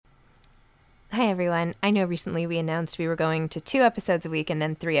Hi, everyone. I know recently we announced we were going to 2 episodes a week and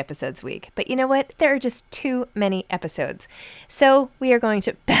then 3 episodes a week. But you know what? There are just too many episodes. So we are going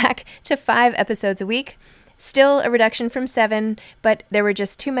back to 5 episodes a week. Still a reduction from 7, but there were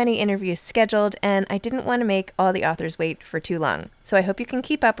just too many interviews scheduled, and I didn't want to make all the authors wait for too long. So I hope you can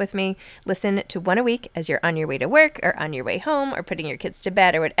keep up with me. Listen to 1 a week as you're on your way to work or on your way home or putting your kids to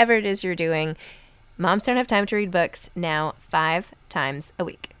bed or whatever it is you're doing. Moms Don't Have Time to Read Books, now 5 times a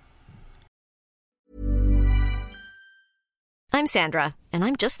week. I'm Sandra, and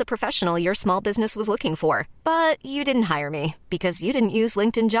I'm just the professional your small business was looking for. But you didn't hire me because you didn't use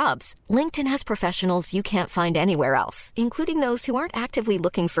LinkedIn Jobs. LinkedIn has professionals you can't find anywhere else, including those who aren't actively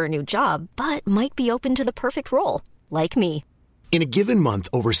looking for a new job, but might be open to the perfect role, like me. In a given month,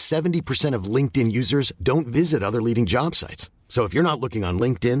 over 70% of LinkedIn users don't visit other leading job sites. So if you're not looking on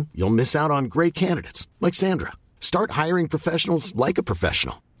LinkedIn, you'll miss out on great candidates like Sandra. Start hiring professionals like a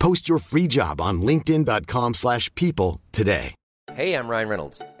professional. Post your free job on linkedin.com/people today. Hey, I'm Ryan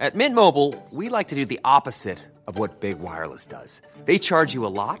Reynolds. At Mint Mobile, we like to do the opposite of what Big Wireless does. They charge you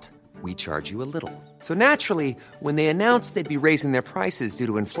a lot, we charge you a little. So naturally, when they announced they'd be raising their prices due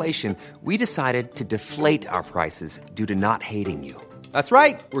to inflation, we decided to deflate our prices due to not hating you. That's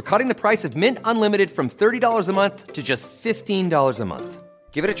right. We're cutting the price of Mint Unlimited from $30 a month to just $15 a month.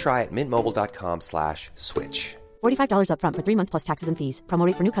 Give it a try at mintmobile.com/switch. $45 up front for 3 months plus taxes and fees. Promo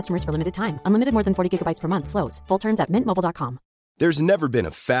rate for new customers for limited time. Unlimited more than 40 gigabytes per month. Slows full terms at mintmobile.com. There's never been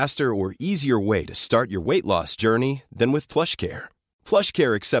a faster or easier way to start your weight loss journey than with PlushCare.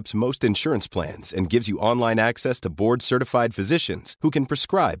 PlushCare accepts most insurance plans and gives you online access to board-certified physicians who can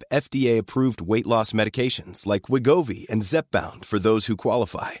prescribe FDA-approved weight loss medications like Wegovy and Zepbound for those who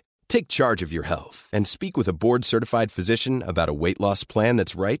qualify. Take charge of your health and speak with a board-certified physician about a weight loss plan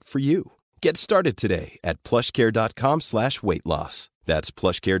that's right for you. Get started today at plushcare.com/weight loss. That's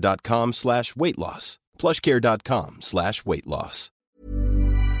plushcare.com/weight loss. plushcare.com/weight loss.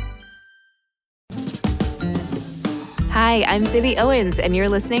 Hi, I'm Zibby Owens, and you're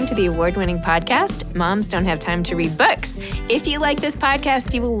listening to the award-winning podcast, Moms Don't Have Time to Read Books. If you like this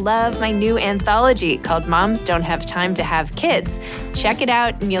podcast, you will love my new anthology called Moms Don't Have Time to Have Kids. Check it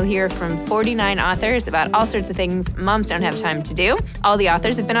out, and you'll hear from 49 authors about all sorts of things moms don't have time to do. All the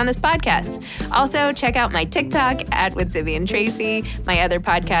authors have been on this podcast. Also, check out my TikTok, @with Zibby and Tracy, my other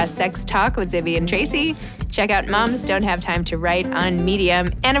podcast, Sex Talk with Zibby and Tracy. Check out Moms Don't Have Time to Write on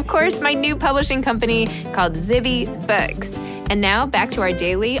Medium. And of course, my new publishing company called Zibby Books. And now back to our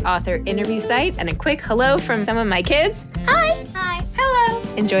daily author interview site and a quick hello from some of my kids. Hi. Hi. Hello.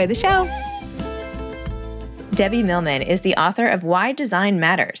 Enjoy the show. Debbie Millman is the author of Why Design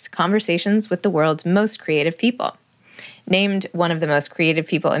Matters, Conversations with the World's Most Creative People. Named one of the most creative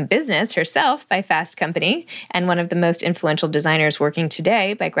people in business herself by Fast Company and one of the most influential designers working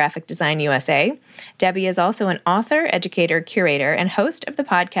today by Graphic Design USA, Debbie is also an author, educator, curator, and host of the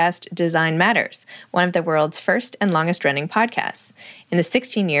podcast Design Matters, one of the world's first and longest-running podcasts. In the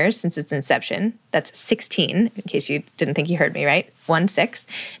 16 years since its inception, that's 16, in case you didn't think you heard me right, 1-6,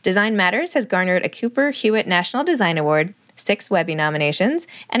 Design Matters has garnered a Cooper Hewitt National Design Award, 6 Webby nominations,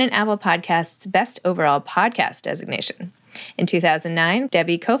 and an Apple Podcast's Best Overall Podcast designation. In 2009,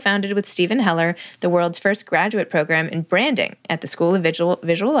 Debbie co-founded with Stephen Heller the world's first graduate program in branding at the School of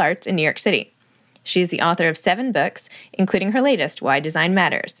Visual Arts in New York City. She is the author of 7 books, including her latest, Why Design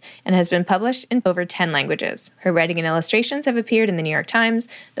Matters, and has been published in over 10 languages. Her writing and illustrations have appeared in the New York Times,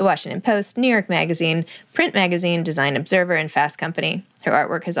 the Washington Post, New York Magazine, Print Magazine, Design Observer, and Fast Company. Her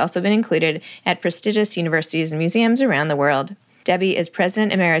artwork has also been included at prestigious universities and museums around the world. Debbie is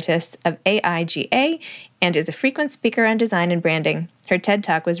President Emeritus of AIGA and is a frequent speaker on design and branding. Her TED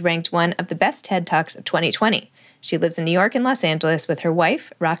Talk was ranked one of the best TED Talks of 2020. She lives in New York and Los Angeles with her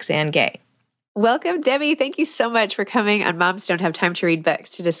wife, Roxanne Gay. Welcome, Debbie. Thank you so much for coming on Moms Don't Have Time to Read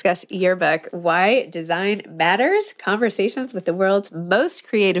Books to discuss your book, Why Design Matters, Conversations with the World's Most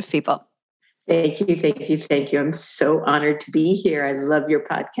Creative People. Thank you. I'm so honored to be here. I love your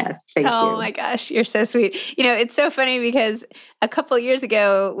podcast. Thank you. Oh my gosh, you're so sweet. You know, it's so funny because a couple of years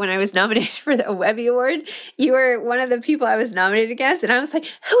ago when I was nominated for the Webby Award, you were one of the people I was nominated against. And I was like,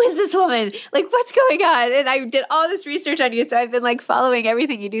 who is this woman? Like, what's going on? And I did all this research on you. So I've been like following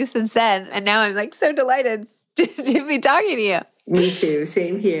everything you do since then. And now I'm like so delighted to be talking to you. Me too.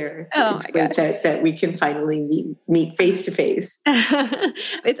 Same here. Oh it's my great gosh. that we can finally meet face to face.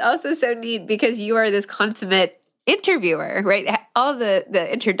 It's also so neat because you are this consummate interviewer, right? All the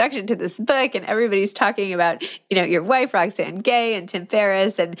introduction to this book and everybody's talking about, you know, your wife, Roxanne Gay, and Tim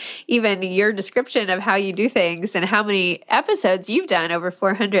Ferriss, and even your description of how you do things and how many episodes you've done, over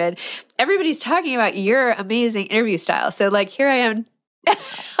 400. Everybody's talking about your amazing interview style. So like here I am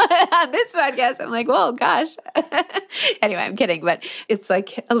on this podcast, I'm like, whoa, gosh. Anyway, I'm kidding, but it's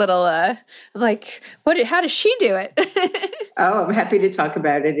like a little, I'm like, how does she do it? Oh, I'm happy to talk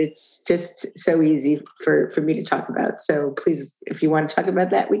about it. It's just so easy for me to talk about. So please, if you want to talk about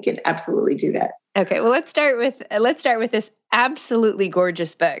that, we can absolutely do that. Okay, well, let's start with this absolutely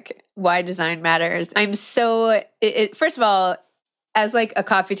gorgeous book, Why Design Matters. I'm so, first of all, as like a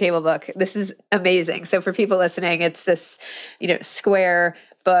coffee table book, this is amazing. So for people listening, it's this, square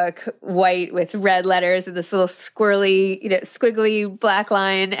book, white with red letters and this little squirrely, squiggly black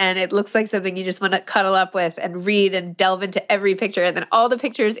line. And it looks like something you just want to cuddle up with and read and delve into every picture. And then all the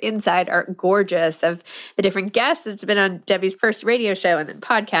pictures inside are gorgeous of the different guests that's been on Debbie's first radio show and then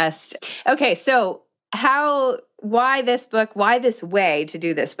podcast. Okay, so why this book? Why this way to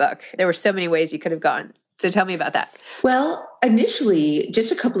do this book? There were so many ways you could have gone. So tell me about that. Well, initially,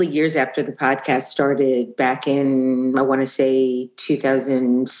 just a couple of years after the podcast started back in, I want to say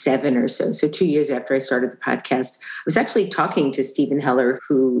 2007 or so. So 2 years after I started the podcast, I was actually talking to Stephen Heller,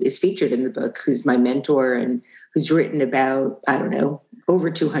 who is featured in the book, who's my mentor and who's written about, I don't know, over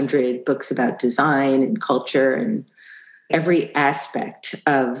 200 books about design and culture and every aspect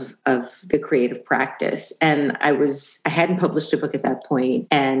of the creative practice. And I hadn't published a book at that point,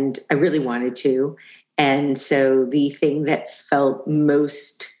 and I really wanted to. And so the thing that felt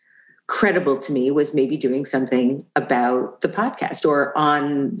most credible to me was maybe doing something about the podcast or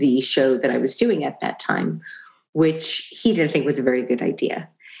on the show that I was doing at that time, which he didn't think was a very good idea.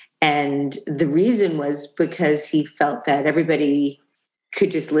 And the reason was because he felt that everybody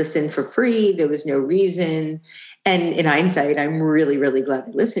could just listen for free. There was no reason. And in hindsight, I'm really, really glad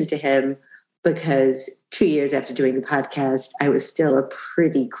I listened to him, because 2 years after doing the podcast, I was still a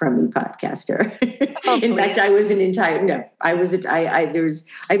pretty crummy podcaster. In fact, I was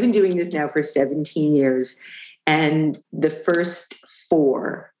I've been doing this now for 17 years. And the first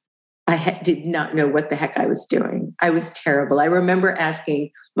 4, did not know what the heck I was doing. I was terrible. I remember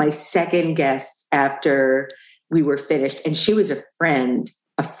asking my second guest after we were finished, and she was a friend.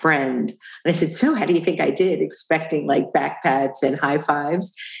 And I said, so how do you think I did? Expecting like back pats and high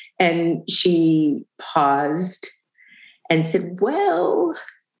fives. And she paused and said, well,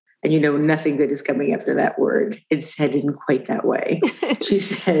 and nothing good is coming after that word. It's headed in quite that way. She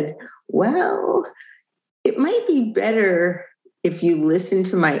said, well, it might be better if you listened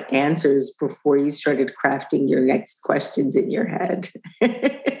to my answers before you started crafting your next questions in your head.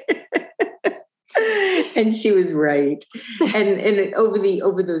 And she was right. And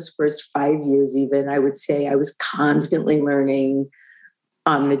over those first 5 years, even, I would say I was constantly learning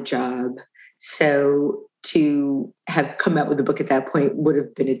on the job. So to have come out with a book at that point would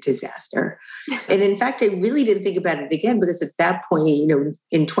have been a disaster. And in fact, I really didn't think about it again, because at that point,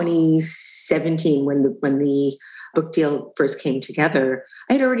 in 2017, when the book deal first came together,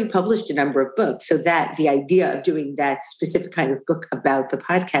 I had already published a number of books. So that the idea of doing that specific kind of book about the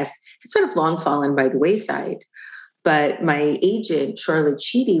podcast had sort of long fallen by the wayside. But my agent, Charlotte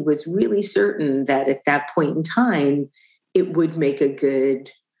Chidi, was really certain that at that point in time, it would make a good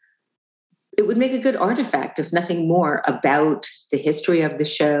artifact, if nothing more, about the history of the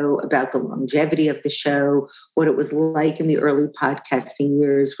show, about the longevity of the show, what it was like in the early podcasting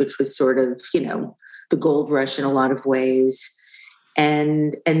years, which was sort of, the gold rush in a lot of ways.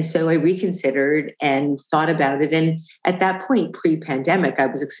 And so I reconsidered and thought about it. And at that point, pre-pandemic, I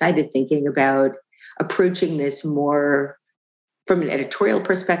was excited thinking about approaching this more from an editorial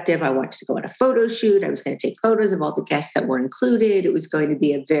perspective. I wanted to go on a photo shoot. I was going to take photos of all the guests that were included. It was going to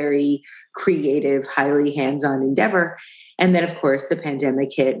be a very creative, highly hands-on endeavor. And then, of course, the pandemic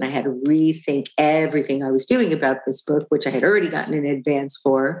hit, and I had to rethink everything I was doing about this book, which I had already gotten in advance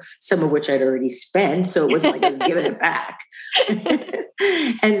for, some of which I'd already spent. So it wasn't like I was giving it back.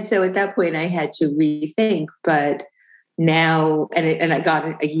 And so at that point, I had to rethink. But now, and I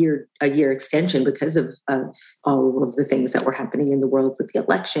got a year extension because of all of the things that were happening in the world with the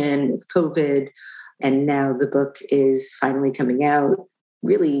election, with COVID. And now the book is finally coming out,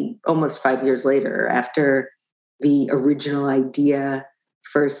 really almost 5 years later, after the original idea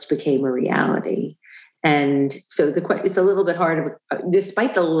first became a reality. And so it's a little bit hard,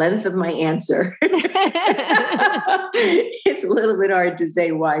 despite the length of my answer. It's a little bit hard to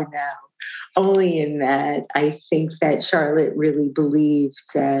say why now. Only in that I think that Charlotte really believed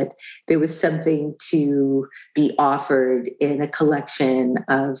that there was something to be offered in a collection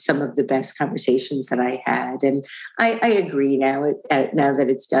of some of the best conversations that I had. And I agree now that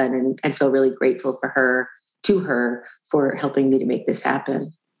it's done, and feel really grateful to her for helping me to make this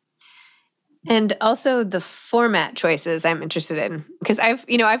happen. And also the format choices I'm interested in, because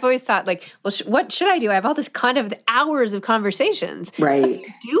I've always thought like, well, what should I do? I have all this kind of hours of conversations. Right. What do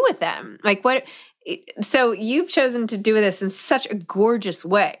you do with them? Like what? So you've chosen to do this in such a gorgeous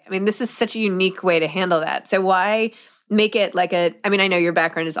way. I mean, this is such a unique way to handle that. So why make it like I know your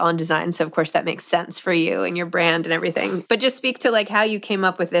background is all in design, so of course that makes sense for you and your brand and everything. But just speak to like how you came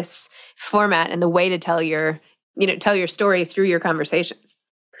up with this format and the way to tell your story through your conversations.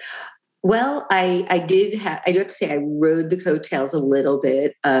 Well, I do have to say I rode the coattails a little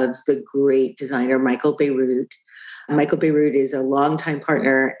bit of the great designer, Michael Bierut. Michael Bierut is a longtime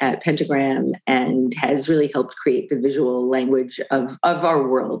partner at Pentagram and has really helped create the visual language of our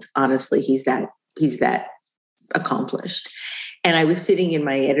world. Honestly, he's that accomplished. And I was sitting in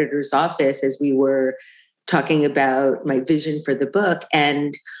my editor's office as we were talking about my vision for the book.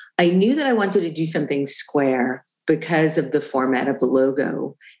 And I knew that I wanted to do something square because of the format of the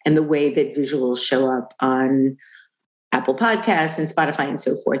logo and the way that visuals show up on Apple Podcasts and Spotify and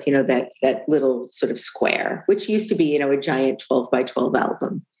so forth, that little sort of square, which used to be, a giant 12 by 12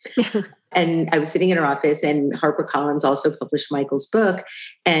 album. And I was sitting in her office and HarperCollins also published Michael's book.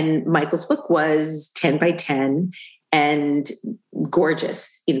 And Michael's book was 10 by 10 and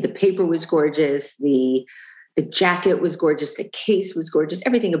gorgeous. The paper was gorgeous. The jacket was gorgeous. The case was gorgeous.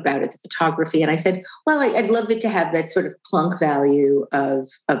 Everything about it, the photography. And I said, well, I'd love it to have that sort of plunk value of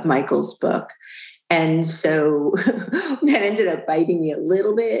Michael's book. And so that ended up biting me a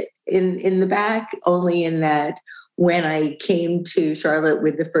little bit in the back, only in that when I came to Charlotte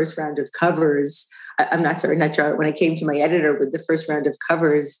with the first round of covers, not Charlotte, when I came to my editor with the first round of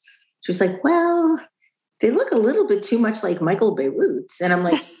covers, she was like, well, they look a little bit too much like Michael Bierut's. And I'm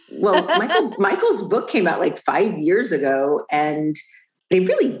like, well, Michael's book came out like 5 years ago and they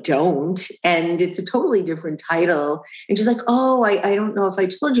really don't. And it's a totally different title. And she's like, oh, I don't know if I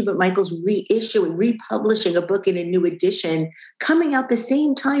told you, but Michael's republishing a book in a new edition coming out the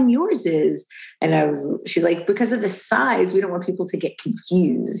same time yours is. And she's like, because of the size, we don't want people to get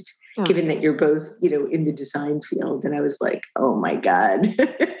confused, given that you're both, in the design field. And I was like, oh my God.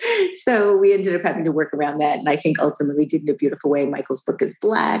 So we ended up having to work around that. And I think ultimately did in a beautiful way. Michael's book is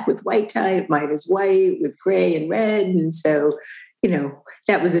black with white type. Mine is white with gray and red. And so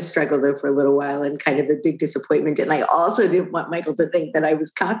that was a struggle though for a little while and kind of a big disappointment. And I also didn't want Michael to think that I was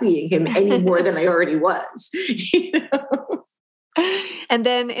copying him any more than I already was. And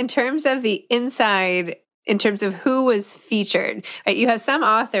then in terms of the inside, in terms of who was featured, right? You have some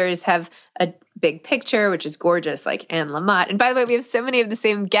authors have a big picture, which is gorgeous, like Anne Lamott. And by the way, we have so many of the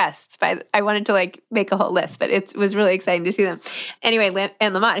same guests. I wanted to make a whole list, but it was really exciting to see them. Anyway,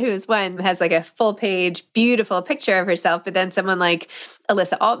 Anne Lamott, who is one, has like a full page, beautiful picture of herself. But then someone like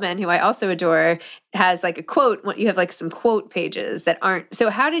Alyssa Altman, who I also adore, has like a quote. You have like some quote pages that aren't. So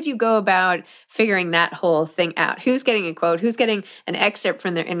how did you go about figuring that whole thing out? Who's getting a quote? Who's getting an excerpt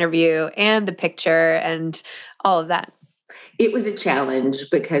from their interview and the picture and all of that? It was a challenge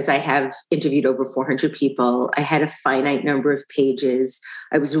because I have interviewed over 400 people. I had a finite number of pages.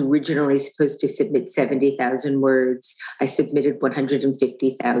 I was originally supposed to submit 70,000 words. I submitted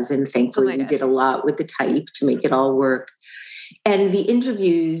 150,000. Thankfully, we did a lot with the type to make it all work. And the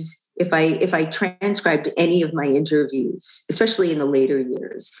interviews, if I transcribed any of my interviews, especially in the later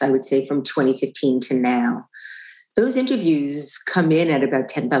years, I would say from 2015 to now, those interviews come in at about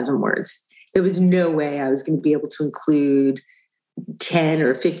 10,000 words. There was no way I was going to be able to include 10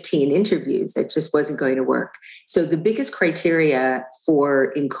 or 15 interviews. That just wasn't going to work. So the biggest criteria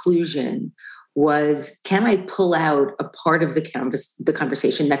for inclusion was, can I pull out a part of the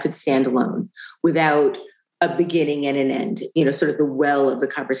conversation that could stand alone without a beginning and an end, sort of the well of the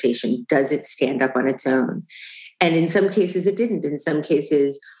conversation. Does it stand up on its own? And in some cases it didn't. In some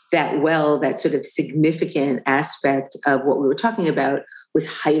cases, that sort of significant aspect of what we were talking about was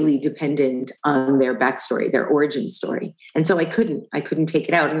highly dependent on their backstory, their origin story. And so I couldn't take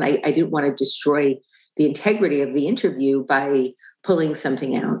it out. And I didn't want to destroy the integrity of the interview by pulling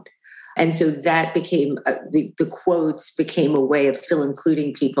something out. And so that became, the quotes became a way of still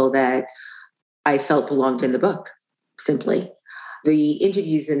including people that I felt belonged in the book, simply. The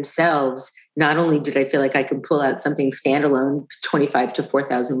interviews themselves, not only did I feel like I could pull out something standalone, 25 to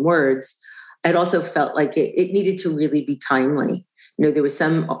 4,000 words, it also felt like it needed to really be timely. There were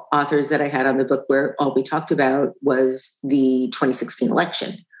some authors that I had on the book where all we talked about was the 2016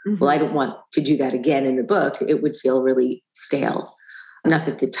 election. Mm-hmm. Well, I don't want to do that again in the book. It would feel really stale. Not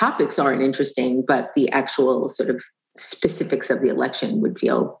that the topics aren't interesting, but the actual sort of specifics of the election would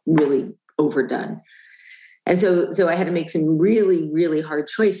feel really overdone. And so I had to make some really, really hard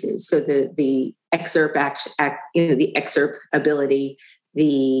choices. So the excerpt the excerpt ability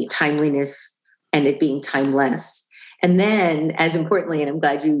the timeliness and it being timeless. And then, as importantly, and I'm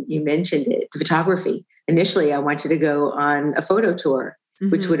glad you mentioned it, the photography. Initially, I wanted to go on a photo tour,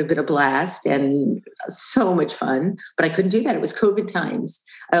 which would have been a blast and so much fun, but I couldn't do that. It was COVID times.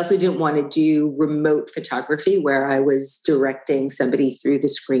 I also didn't want to do remote photography where I was directing somebody through the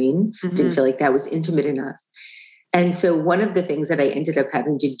screen. Didn't feel like that was intimate enough. And so one of the things that I ended up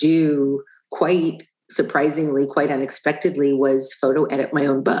having to do quite surprisingly, quite unexpectedly, was photo edit my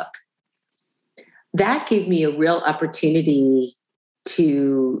own book. That gave me a real opportunity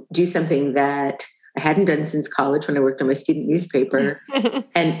to do something that I hadn't done since college when I worked on my student newspaper.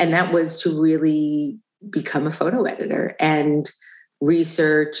 and that was to really become a photo editor and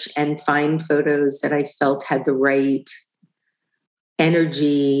research and find photos that I felt had the right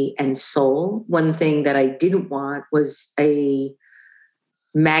energy and soul. One thing that I didn't want was a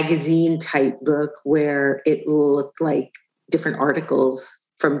magazine type book where it looked like different articles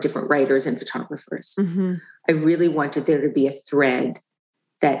from different writers and photographers. I really wanted there to be a thread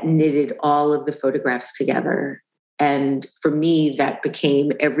that knitted all of the photographs together. And for me, that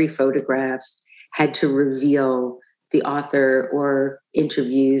became every photograph had to reveal the author or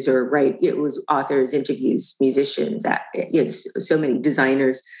interviews or write, it was authors, interviews, musicians, so many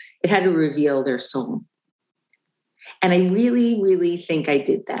designers. It had to reveal their soul. And I really, really think I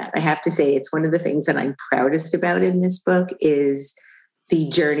did that. I have to say, it's one of the things that I'm proudest about in this book is the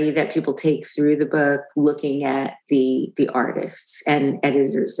journey that people take through the book, looking at the artists and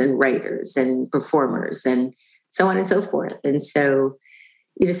editors and writers and performers and so on and so forth. And so,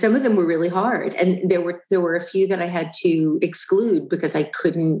 some of them were really hard. And there were a few that I had to exclude because I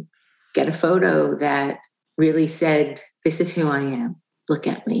couldn't get a photo that really said, this is who I am. Look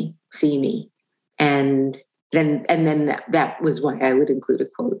at me, see me. And then that was why I would include a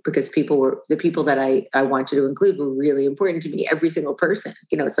quote, because the people that I wanted to include were really important to me. Every single person,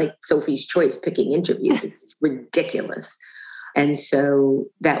 it's like Sophie's Choice picking interviews. It's ridiculous. And so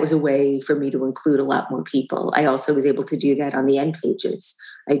that was a way for me to include a lot more people. I also was able to do that on the end pages.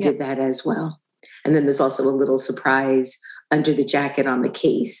 I did that as well. And then there's also a little surprise under the jacket on the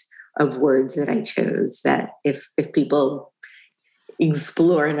case of words that I chose that if people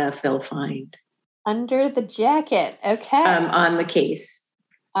explore enough, they'll find. Under the jacket. Okay. On the case.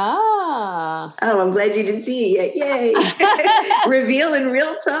 Oh, I'm glad you didn't see it yet. Yay. Reveal in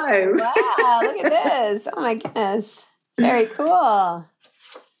real time. Wow, look at this. Oh my goodness. Very cool.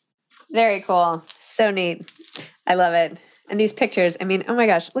 Very cool. So neat. I love it. And these pictures, I mean, oh my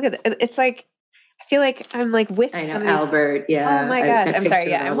gosh, look at it. It's like, I feel like I'm like with I know, some of these. Albert, yeah. Oh my gosh. I'm sorry.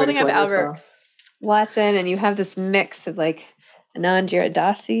 Yeah, I'm holding up Albert Watson, and you have this mix of like Anand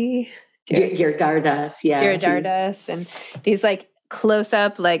Giridharadas. Giridharadas, yeah. Giridharadas, and these like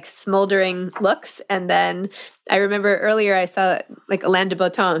close-up, like smoldering looks. And then I remember earlier I saw like Alain de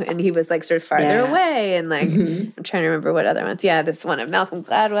Botton, and he was like sort of farther away, and like I'm trying to remember what other ones. Yeah, this one of Malcolm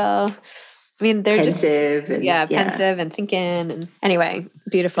Gladwell. I mean, they're pensive pensive and thinking. And anyway,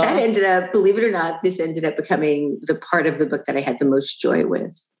 beautiful. That ended up, believe it or not, this ended up becoming the part of the book that I had the most joy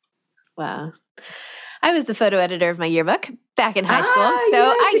with. Wow. I was the photo editor of my yearbook back in high school. So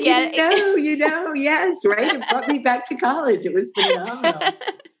yes, I get it. Yes, right? It brought me back to college. It was phenomenal.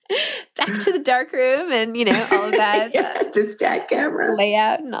 Back to the dark room and, all of that. The stack camera.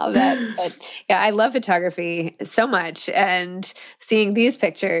 Layout and all that. But yeah, I love photography so much. And seeing these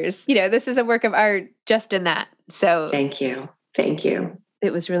pictures, this is a work of art just in that. So Thank you.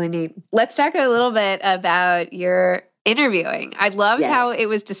 It was really neat. Let's talk a little bit about your interviewing. I loved how it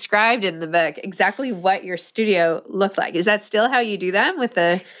was described in the book, exactly what your studio looked like. Is that still how you do them with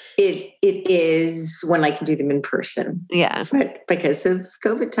the... It is when I can do them in person. Yeah. But because of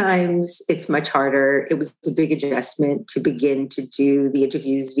COVID times, it's much harder. It was a big adjustment to begin to do the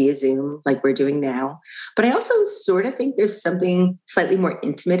interviews via Zoom like we're doing now. But I also sort of think there's something slightly more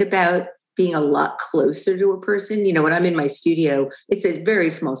intimate about being a lot closer to a person. When I'm in my studio, it's a very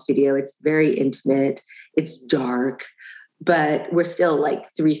small studio. It's very intimate. It's dark, but we're still like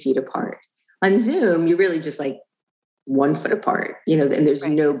 3 feet apart. On Zoom, you're really just like 1 foot apart, and there's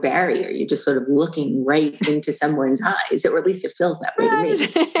no barrier. You're just sort of looking right into someone's eyes, or at least it feels that way to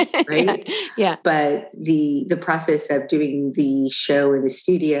me. Right? Yeah. But the process of doing the show in the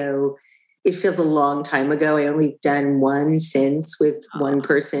studio, it feels a long time ago. I only done one since with one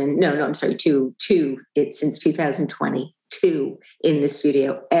person. No, I'm sorry, two. It's since 2020, 2 in the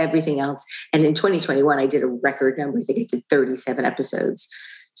studio, everything else. And in 2021, I did a record number. I think I did 37 episodes.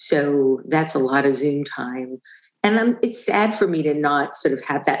 So that's a lot of Zoom time. And it's sad for me to not sort of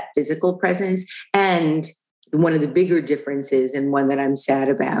have that physical presence. And one of the bigger differences, and one that I'm sad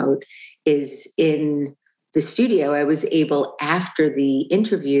about, is in the studio, I was able, after the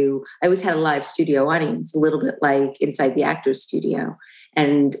interview, I always had a live studio audience, a little bit like inside the actor's studio,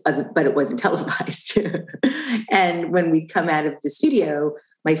 but it wasn't televised. And when we'd come out of the studio,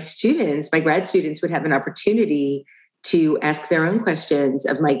 my grad students would have an opportunity to ask their own questions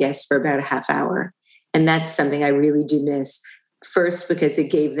of my guests for about a half hour. And that's something I really do miss. First, because it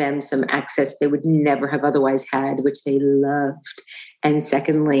gave them some access they would never have otherwise had, which they loved. And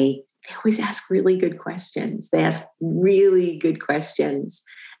secondly, they always ask really good questions. They ask really good questions.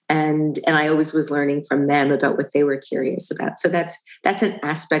 And I always was learning from them about what they were curious about. So that's an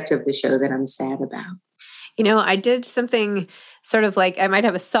aspect of the show that I'm sad about. You know, I did something sort of like, I might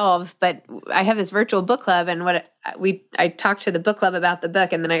have a solve, but I have this virtual book club, and I talked to the book club about the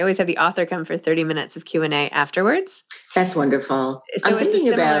book, and then I always have the author come for 30 minutes of Q&A afterwards. That's wonderful. So I'm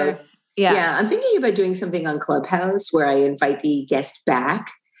thinking about doing something on Clubhouse where I invite the guest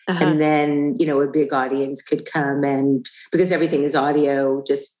back. Uh-huh. And then, a big audience could come, and because everything is audio,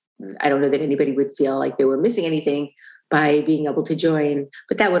 I don't know that anybody would feel like they were missing anything by being able to join.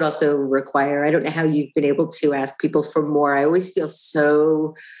 But that would also require, I don't know how you've been able to ask people for more. I always feel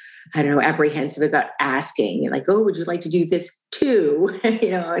so, apprehensive about asking, like, oh, would you like to do this too?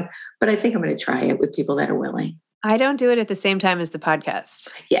 But I think I'm going to try it with people that are willing. I don't do it at the same time as the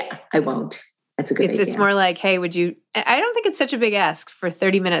podcast. Yeah, I won't. That's a good idea. It's more like, hey, I don't think it's such a big ask for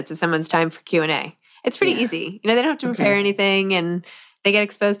 30 minutes of someone's time for Q&A. It's pretty easy. They don't have to prepare anything, and they get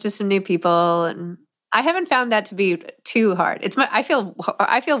exposed to some new people. And I haven't found that to be too hard. I feel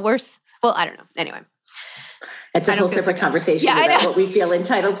worse. Well, I don't know. Anyway. It's a whole separate conversation about what we feel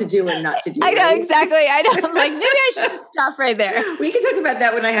entitled to do and not to do. I know, exactly. I know. I'm like, maybe I should just stop right there. We can talk about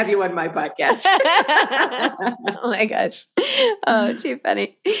that when I have you on my podcast. Oh my gosh. Oh, too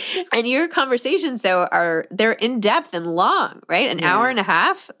funny. And your conversations, though, they're in-depth and long, right? An hour and a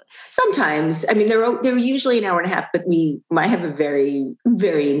half? Sometimes. I mean, they're usually an hour and a half, but I have a very,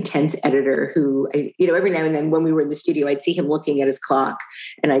 very intense editor who, every now and then when we were in the studio, I'd see him looking at his clock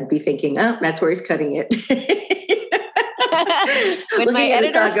and I'd be thinking, oh, that's where he's cutting it. When my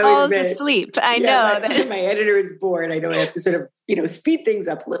editor falls asleep, I know that my editor is bored. I know I have to sort of, speed things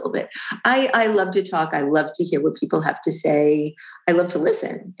up a little bit. I love to talk. I love to hear what people have to say. I love to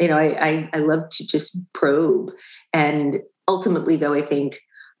listen. I love to just probe. And ultimately, though, I think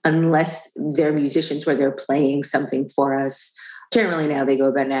unless they're musicians where they're playing something for us, generally now they go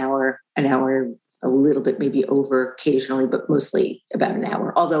about an hour, a little bit maybe over occasionally, but mostly about an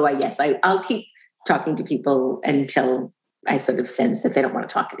hour. Although I'll keep talking to people until I sort of sense that they don't want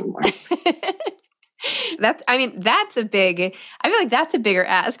to talk anymore. I feel like that's a bigger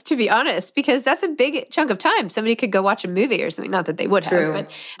ask, to be honest, because that's a big chunk of time. Somebody could go watch a movie or something. Not that they would have,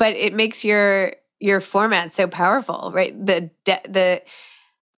 but it makes your format so powerful, right? The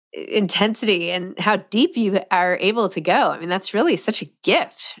intensity and how deep you are able to go. I mean, that's really such a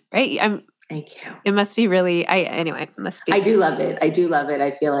gift, right? Thank you. It must be really, it must be. I do love it. I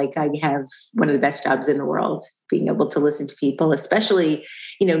feel like I have one of the best jobs in the world, being able to listen to people, especially,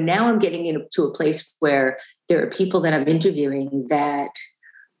 now I'm getting into a place where there are people that I'm interviewing that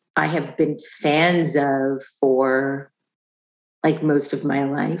I have been fans of for like most of my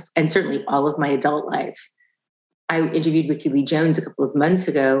life, and certainly all of my adult life. I interviewed Rickie Lee Jones a couple of months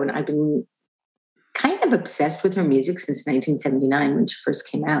ago, and I've been kind of obsessed with her music since 1979 when she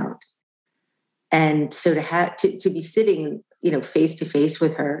first came out. And so to be sitting, face to face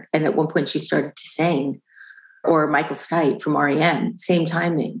with her, and at one point she started to sing, or Michael Stipe from R.E.M., same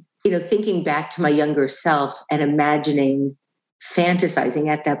timing. Thinking back to my younger self and fantasizing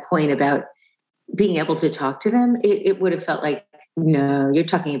at that point about being able to talk to them, it would have felt like, no, you're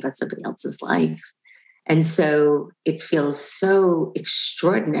talking about somebody else's life. And so it feels so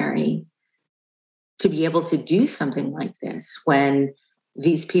extraordinary to be able to do something like this when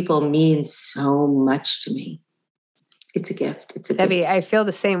these people mean so much to me. It's a gift. Debbie, I feel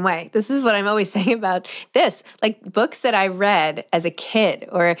the same way. This is what I'm always saying about this. Like books that I read as a kid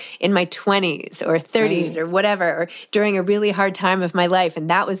or in my 20s or 30s or whatever, or during a really hard time of my life. And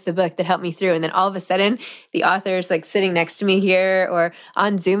that was the book that helped me through. And then all of a sudden, the author's like sitting next to me here or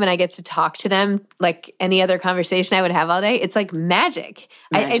on Zoom, and I get to talk to them like any other conversation I would have all day. It's like magic.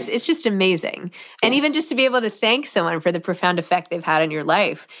 It's just amazing. Yes. And even just to be able to thank someone for the profound effect they've had on your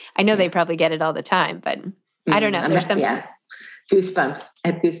life. I know they probably get it all the time, but I don't know. There's something. Yeah. Goosebumps. I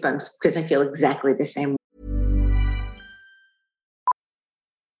have goosebumps because I feel exactly the same.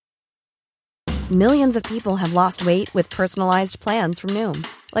 Millions of people have lost weight with personalized plans from Noom.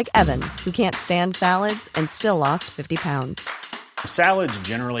 Like Evan, who can't stand salads and still lost 50 pounds. Salads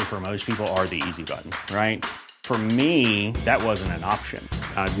generally for most people are the easy button, right? For me, that wasn't an option.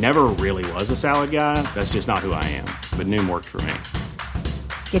 I never really was a salad guy. That's just not who I am. But Noom worked for me.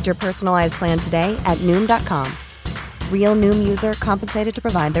 Get your personalized plan today at Noom.com. Real Noom user compensated to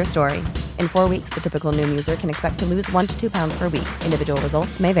provide their story. In 4 weeks, the typical Noom user can expect to lose 1 to 2 pounds per week. Individual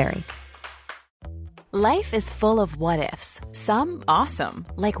results may vary. Life is full of what-ifs. Some awesome,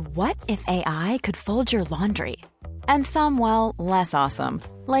 like what if AI could fold your laundry? And some, well, less awesome,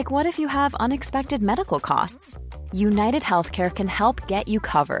 like what if you have unexpected medical costs? United Healthcare can help get you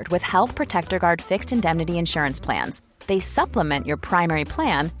covered with Health Protector Guard fixed indemnity insurance plans. They supplement your primary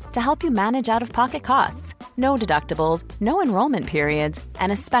plan to help you manage out-of-pocket costs. No deductibles, no enrollment periods,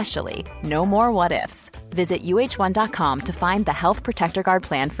 and especially no more what-ifs. Visit uh1.com to find the Health Protector Guard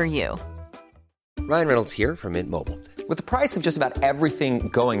plan for you. Ryan Reynolds here from Mint Mobile. With the price of just about everything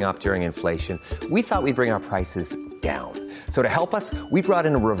going up during inflation, we thought we'd bring our prices down. So to help us, we brought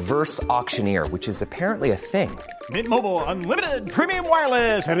in a reverse auctioneer, which is apparently a thing. Mint Mobile Unlimited Premium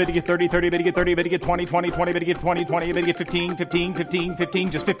Wireless. How to get 30, 30, bit to get 30, bit to get 20, 20, 20, bit to get 20, 20, bit to get 15, 15, 15,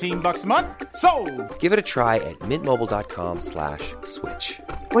 15, just $15 a month? Sold! Give it a try at mintmobile.com/switch.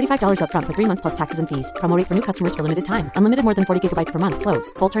 $45 up front for 3 months plus taxes and fees. Promo rate for new customers for limited time. Unlimited more than 40 gigabytes per month.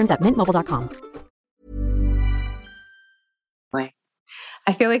 Slows full terms at mintmobile.com.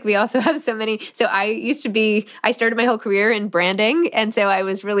 I feel like we also have so many. So I started my whole career in branding. And so I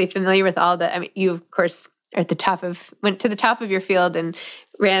was really familiar with all the, I mean, you of course are went to the top of your field and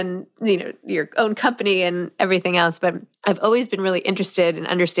ran, your own company and everything else. But I've always been really interested in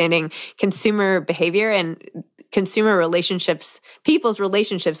understanding consumer behavior and consumer relationships, people's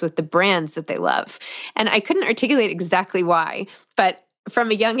relationships with the brands that they love. And I couldn't articulate exactly why, but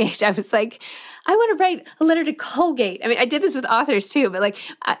from a young age, I was like, I want to write a letter to Colgate. I mean, I did this with authors too, but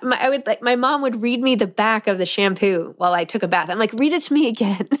my mom would read me the back of the shampoo while I took a bath. I'm like, read it to me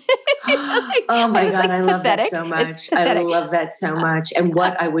again. Oh my God, I love that so much. I love that so much. And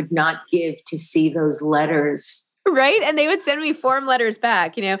what I would not give to see those letters. Right? And they would send me form letters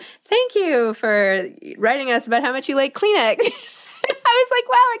back, thank you for writing us about how much you like Kleenex. I was like,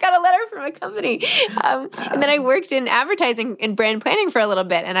 wow, I got a letter from a company. And then I worked in advertising and brand planning for a little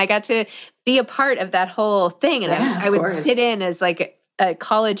bit, and I got to be a part of that whole thing. And I would sit in as like a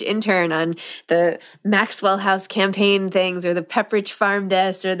college intern on the Maxwell House campaign things or the Pepperidge Farm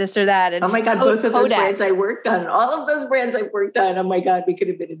this or this or that. And oh my God, both of those brands I worked on, all of those brands I worked on. Oh my God, we could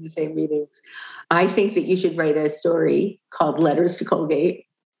have been in the same meetings. I think that you should write a story called Letters to Colgate.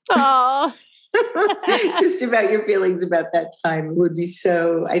 Oh. Just about your feelings about that time would be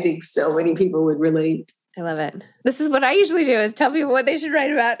I think so many people would relate. I love it. This is what I usually do, is tell people what they should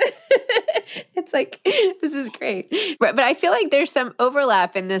write about. It's like, this is great. But I feel like there's some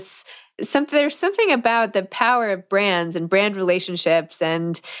overlap in this. There's something about the power of brands and brand relationships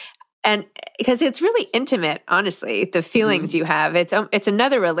and because it's really intimate, honestly, the feelings you have. It's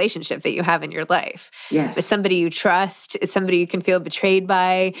another relationship that you have in your life. Yes. It's somebody you trust. It's somebody you can feel betrayed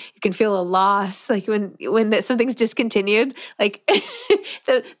by. You can feel a loss, like when something's discontinued. Like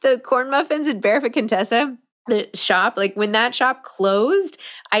the corn muffins at Barefoot Contessa, the shop, like when that shop closed,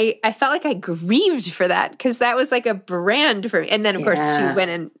 I felt like I grieved for that because that was like a brand for me. And then, of course, she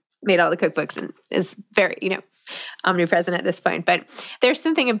went and made all the cookbooks and is very, omnipresent at this point. But there's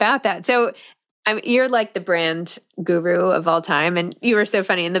something about that. So you're like the brand guru of all time. And you were so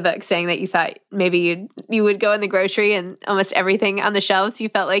funny in the book saying that you thought maybe you would go in the grocery and almost everything on the shelves you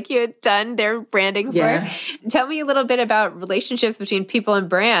felt like you had done their branding for. Tell me a little bit about relationships between people and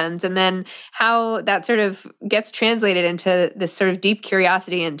brands, and then how that sort of gets translated into this sort of deep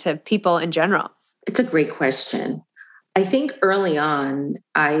curiosity into people in general. It's a great question. I think early on,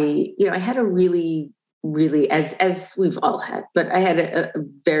 I had a really, as we've all had, but I had a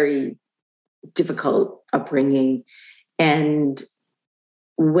very difficult upbringing. And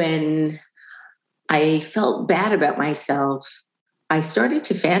when I felt bad about myself, I started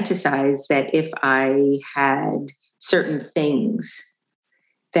to fantasize that if I had certain things,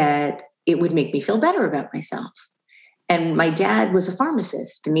 that it would make me feel better about myself. And my dad was a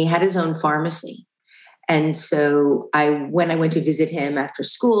pharmacist, and he had his own pharmacy. And so when I went to visit him after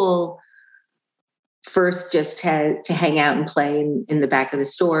school, first just had to hang out and play in the back of the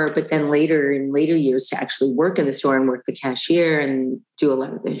store, but then in later years to actually work in the store and work the cashier and do a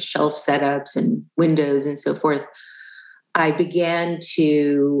lot of the shelf setups and windows and so forth. I began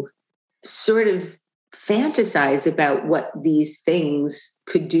to sort of fantasize about what these things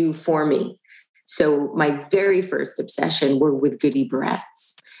could do for me. So my very first obsession were with Goody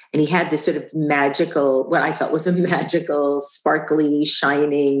Barrettes. And he had this sort of magical, what I felt was a magical, sparkly,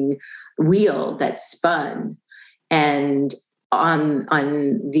 shining wheel that spun. And on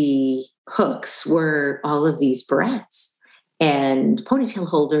the hooks were all of these barrettes and ponytail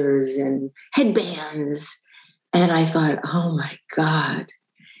holders and headbands. And I thought, oh my God.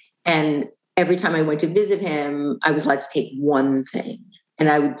 And every time I went to visit him, I was allowed to take one thing. And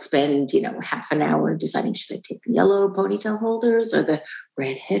I would spend, half an hour deciding, should I take the yellow ponytail holders or the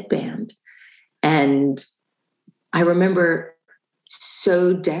red headband? And I remember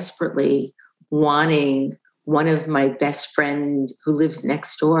so desperately wanting one of my best friends who lived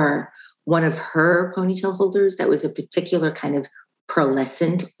next door, one of her ponytail holders that was a particular kind of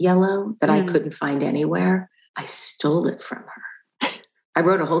pearlescent yellow that I couldn't find anywhere. I stole it from her. I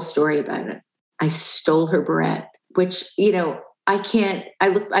wrote a whole story about it. I stole her barrette, which, I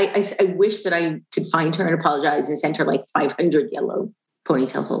wish that I could find her and apologize and send her like 500 yellow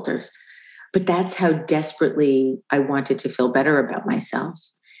ponytail holders. But that's how desperately I wanted to feel better about myself.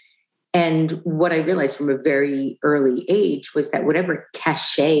 And what I realized from a very early age was that whatever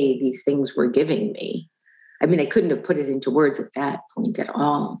cachet these things were giving me, I mean, I couldn't have put it into words at that point at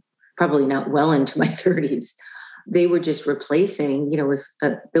all, probably not well into my 30s. They were just replacing, with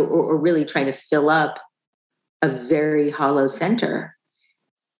or really trying to fill up a very hollow center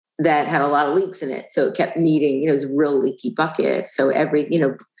that had a lot of leaks in it. So it kept needing, it was a real leaky bucket. So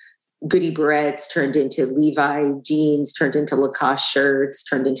Goody barrettes turned into Levi jeans, turned into Lacoste shirts,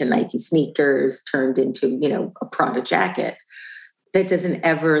 turned into Nike sneakers, turned into, a Prada jacket. That doesn't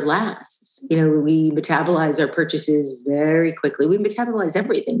ever last. We metabolize our purchases very quickly. We metabolize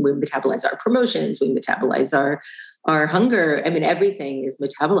everything. We metabolize our promotions. We metabolize our hunger. I mean, everything is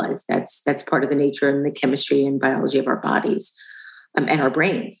metabolized. That's part of the nature and the chemistry and biology of our bodies and our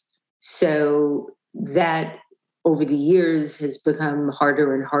brains. So that over the years has become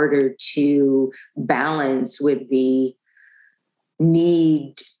harder and harder to balance with the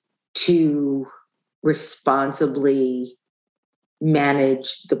need to responsibly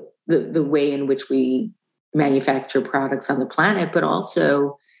manage the way in which we manufacture products on the planet, but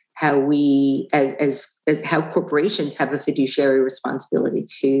also how we, as how corporations have a fiduciary responsibility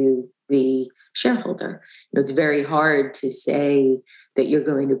to the shareholder. It's very hard to say that you're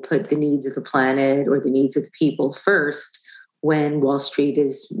going to put the needs of the planet or the needs of the people first when Wall Street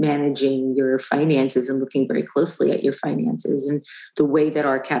is managing your finances and looking very closely at your finances. And the way that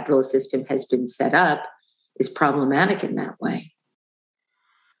our capitalist system has been set up is problematic in that way.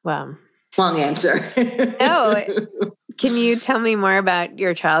 Wow. Long answer. No. Can you tell me more about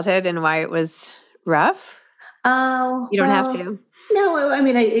your childhood and why it was rough? Oh, you don't have to. No, I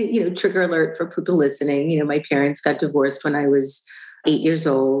mean, trigger alert for people listening. My parents got divorced when I was 8 years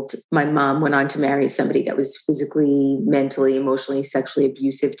old. My mom went on to marry somebody that was physically, mentally, emotionally, sexually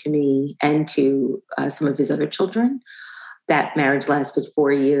abusive to me and to some of his other children. That marriage lasted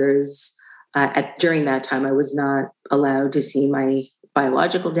 4 years. During that time, I was not allowed to see my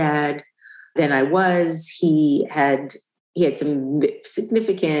biological dad. Then I was. He had some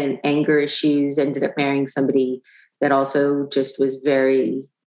significant anger issues, ended up marrying somebody that also just was very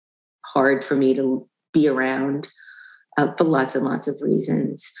hard for me to be around for lots and lots of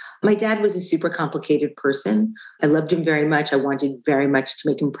reasons. My dad was a super complicated person. I loved him very much. I wanted very much to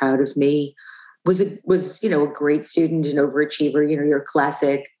make him proud of me. Was a great student, an overachiever, your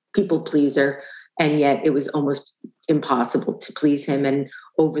classic people pleaser. And yet it was almost impossible to please him. And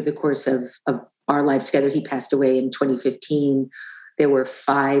over the course of our lives together, he passed away in 2015. There were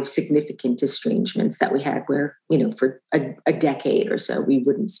 5 significant estrangements that we had where, for a decade or so, we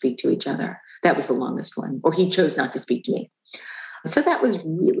wouldn't speak to each other. That was the longest one, or he chose not to speak to me. So that was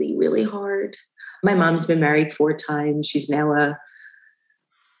really, really hard. My mom's been married 4 times. She's now a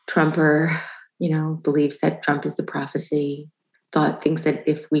Trumper, believes that Trump is the prophecy. Thinks that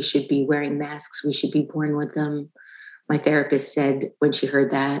if we should be wearing masks, we should be born with them. My therapist said when she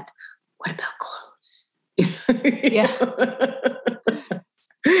heard that, what about clothes? Yeah.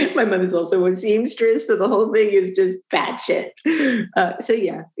 My mother's also a seamstress, so the whole thing is just batshit. So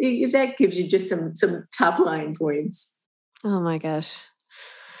yeah, that gives you just some top line points. Oh my gosh.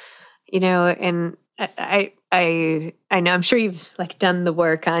 And I know, I'm sure you've done the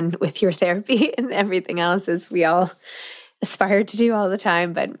work with your therapy and everything else, as we all aspire to do all the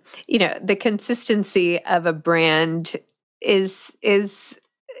time. But, the consistency of a brand is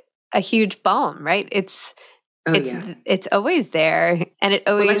a huge balm, right? It's always there, and it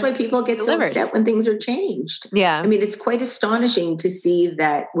always that's why people get delivers. so upset when things are changed. Yeah. I mean, it's quite astonishing to see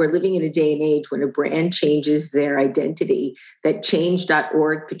that we're living in a day and age when a brand changes their identity, that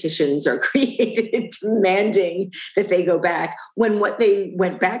change.org petitions are created demanding that they go back when what they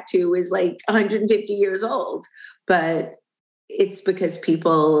went back to is 150 years old. But it's because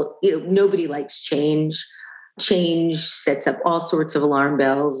people, nobody likes change. Change sets up all sorts of alarm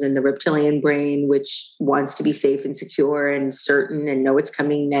bells in the reptilian brain, which wants to be safe and secure and certain and know what's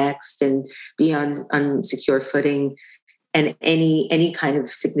coming next and be on secure footing. And any kind of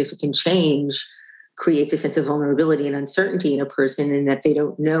significant change creates a sense of vulnerability and uncertainty in a person, in that they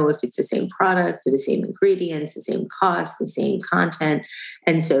don't know if it's the same product, or the same ingredients, the same cost, the same content.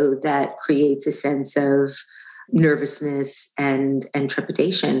 And so that creates a sense of nervousness and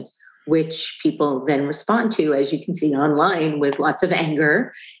trepidation, which people then respond to, as you can see online, with lots of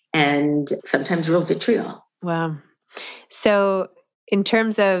anger and sometimes real vitriol. Wow. So in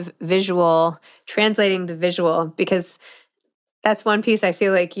terms of visual, translating the visual, because that's one piece I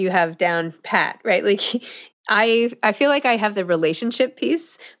feel like you have down pat, right? Like I feel like I have the relationship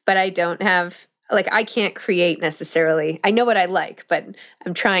piece, but I don't have, like, I can't create necessarily. I know what I like, but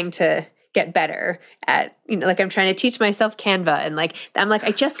I'm trying to get better at, like I'm trying to teach myself Canva, and I'm like,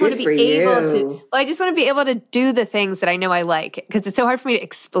 I just want to be able to, I just want to be able to do the things that I know I like, because it's so hard for me to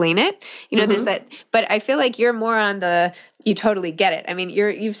explain it. There's that, but I feel like you're more on the, you totally get it. I mean,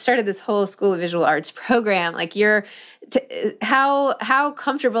 you've started this whole School of Visual Arts program. Like how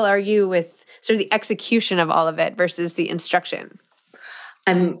comfortable are you with sort of the execution of all of it versus the instruction?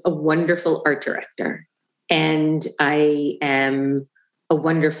 I'm a wonderful art director, and I am a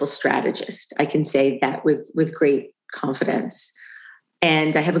wonderful strategist. I can say that with great confidence.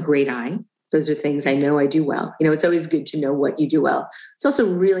 And I have a great eye. Those are things I know I do well. It's always good to know what you do well. It's also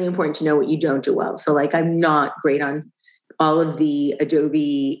really important to know what you don't do well. So I'm not great on all of the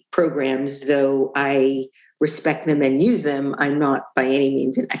Adobe programs, though I respect them and use them. I'm not by any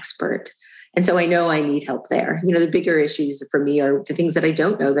means an expert. And so I know I need help there. The bigger issues for me are the things that I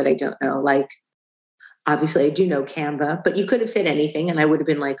don't know. Like, obviously, I do know Canva, but you could have said anything and I would have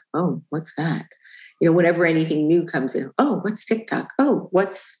been like, oh, what's that? Whenever anything new comes in, oh, what's TikTok? Oh,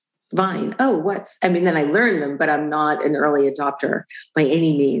 what's Vine? Oh, then I learn them, but I'm not an early adopter by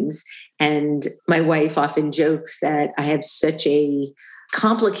any means. And my wife often jokes that I have such a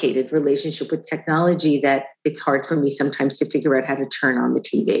complicated relationship with technology that it's hard for me sometimes to figure out how to turn on the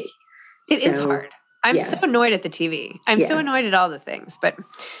TV. It is hard. I'm so annoyed at the TV. I'm so annoyed at all the things, but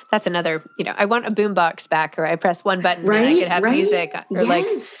that's another, I want a boombox back, or I press one button and I could have music, or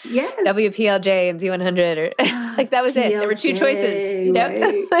WPLJ and Z100, or that was it. There were two choices.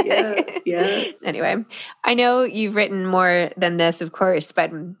 Yeah. Anyway, I know you've written more than this, of course,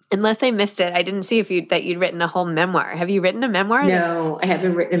 but unless I missed it, I didn't see that you'd written a whole memoir. Have you written a memoir? No, I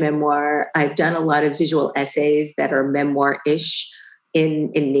haven't written a memoir. I've done a lot of visual essays that are memoir-ish in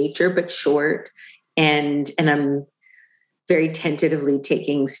nature, but short. And I'm very tentatively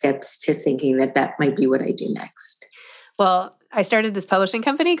taking steps to thinking that might be what I do next. Well, I started this publishing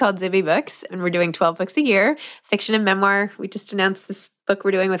company called Zibby Books, and we're doing 12 books a year, fiction and memoir. We just announced this book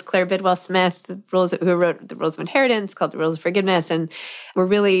we're doing with Claire Bidwell Smith, who wrote The Rules of Inheritance, called The Rules of Forgiveness. And we're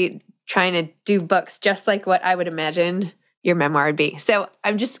really trying to do books just like what I would imagine your memoir would be. So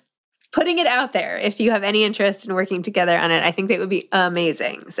I'm just putting it out there. If you have any interest in working together on it, I think that would be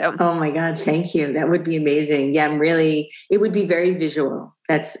amazing. So, oh my God, thank you. That would be amazing. Yeah, it would be very visual.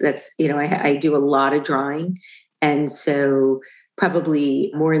 That's I do a lot of drawing. And so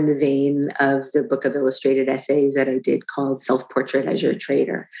probably more in the vein of the book of illustrated essays that I did called Self-Portrait as Your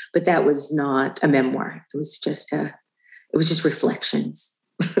Trader. But that was not a memoir. It was just reflections.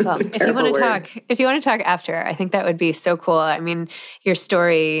 Well, if you want to talk after, I think that would be so cool. I mean, your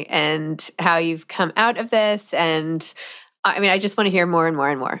story and how you've come out of this. And I just want to hear more and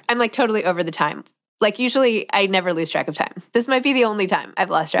more and more. I'm totally over the time. Usually I never lose track of time. This might be the only time I've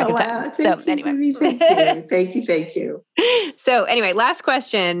lost track of time. Thank you. So anyway, last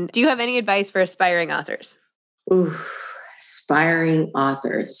question. Do you have any advice for aspiring authors? Ooh, aspiring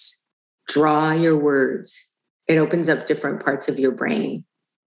authors. Draw your words. It opens up different parts of your brain.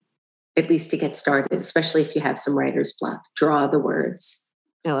 At least to get started, especially if you have some writer's block. Draw the words.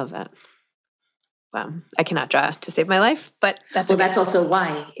 I love that. Wow. I cannot draw to save my life, but that's that's also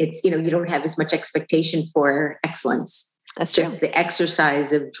why it's, you don't have as much expectation for excellence. That's true. Just the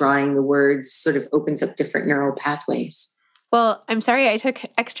exercise of drawing the words sort of opens up different neural pathways. Well, I'm sorry I took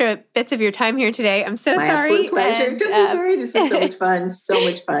extra bits of your time here today. I'm so sorry. My absolute pleasure. Don't be sorry. This was so much fun. So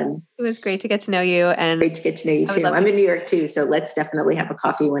much fun. It was great to get to know you. And great to get to know you too. I'm in New York too, so let's definitely have a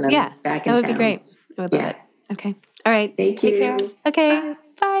coffee when I'm back in town. That would be great. I would love it. Okay. All right. Thank you. Take care. Okay.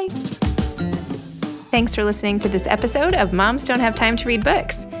 Bye. Thanks for listening to this episode of Moms Don't Have Time to Read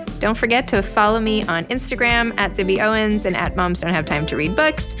Books. Don't forget to follow me on Instagram at Zibby Owens and at Moms Don't Have Time to Read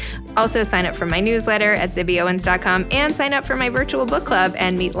Books. Also sign up for my newsletter at zibbyowens.com and sign up for my virtual book club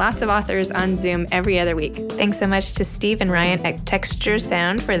and meet lots of authors on Zoom every other week. Thanks so much to Steve and Ryan at Texture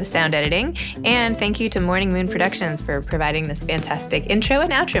Sound for the sound editing. And thank you to Morning Moon Productions for providing this fantastic intro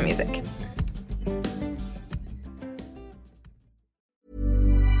and outro music.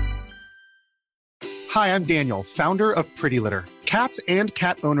 Hi, I'm Daniel, founder of Pretty Litter. Cats and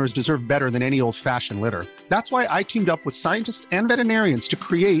cat owners deserve better than any old-fashioned litter. That's why I teamed up with scientists and veterinarians to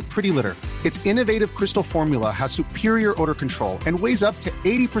create Pretty Litter. Its innovative crystal formula has superior odor control and weighs up to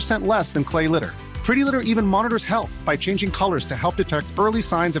 80% less than clay litter. Pretty Litter even monitors health by changing colors to help detect early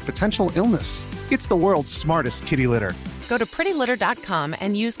signs of potential illness. It's the world's smartest kitty litter. Go to prettylitter.com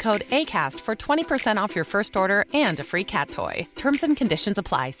and use code ACAST for 20% off your first order and a free cat toy. Terms and conditions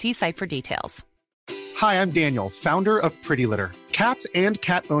apply. See site for details. Hi, I'm Daniel, founder of Pretty Litter. Cats and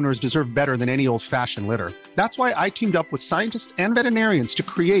cat owners deserve better than any old-fashioned litter. That's why I teamed up with scientists and veterinarians to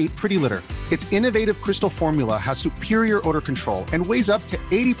create Pretty Litter. Its innovative crystal formula has superior odor control and weighs up to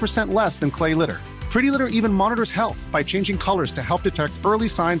 80% less than clay litter. Pretty Litter even monitors health by changing colors to help detect early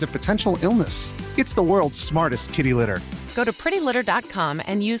signs of potential illness. It's the world's smartest kitty litter. Go to prettylitter.com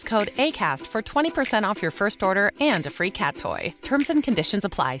and use code ACAST for 20% off your first order and a free cat toy. Terms and conditions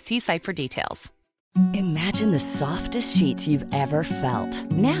apply. See site for details. Imagine the softest sheets you've ever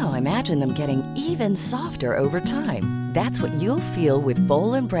felt. Now imagine them getting even softer over time. That's what you'll feel with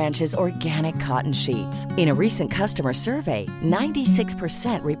Boll & Branch's organic cotton sheets. In a recent customer survey,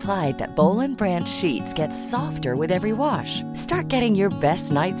 96% replied that Boll & Branch sheets get softer with every wash. Start getting your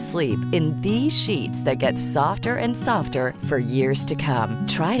best night's sleep in these sheets that get softer and softer for years to come.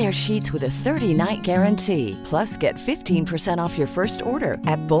 Try their sheets with a 30-night guarantee. Plus, get 15% off your first order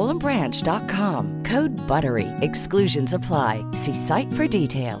at bollandbranch.com. Code BUTTERY. Exclusions apply. See site for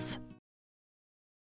details.